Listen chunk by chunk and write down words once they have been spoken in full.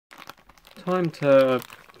time to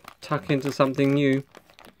tuck into something new.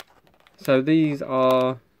 So these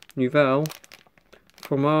are Tuc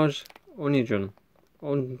Fromage-Oignon.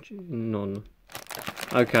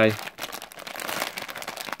 Okay.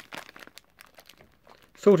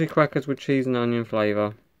 Salted crackers with cheese and onion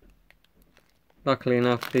flavour. Luckily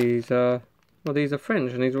enough, these are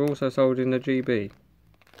French, and these are also sold in the GB.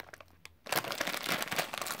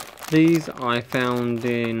 These I found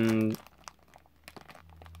in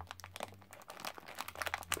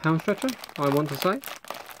Pound Stretcher, I want to say.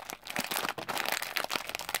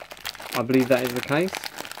 I believe that is the case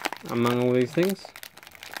among all these things.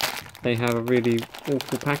 They have a really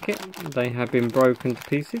awful packet. They have been broken to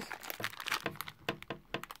pieces.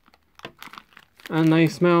 And they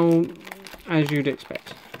smell as you'd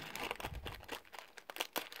expect.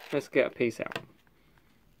 Let's get a piece out.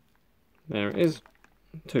 There it is.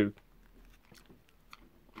 2.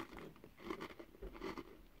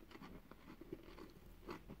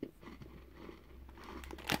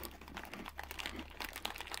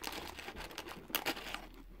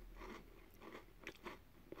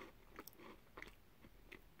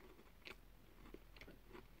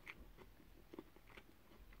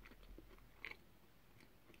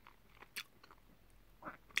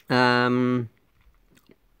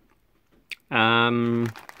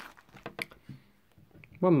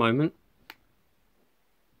 One moment.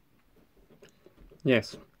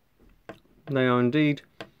 Yes, they are indeed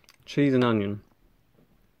cheese and onion.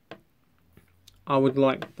 I would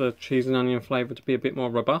like the cheese and onion flavour to be a bit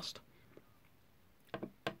more robust.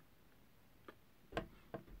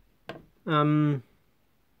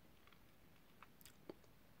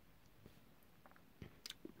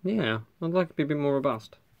 Yeah, I'd like it to be a bit more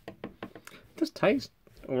robust. It does taste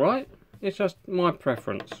alright, it's just my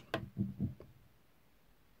preference.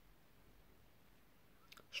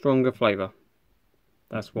 Stronger flavour.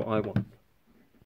 That's what I want.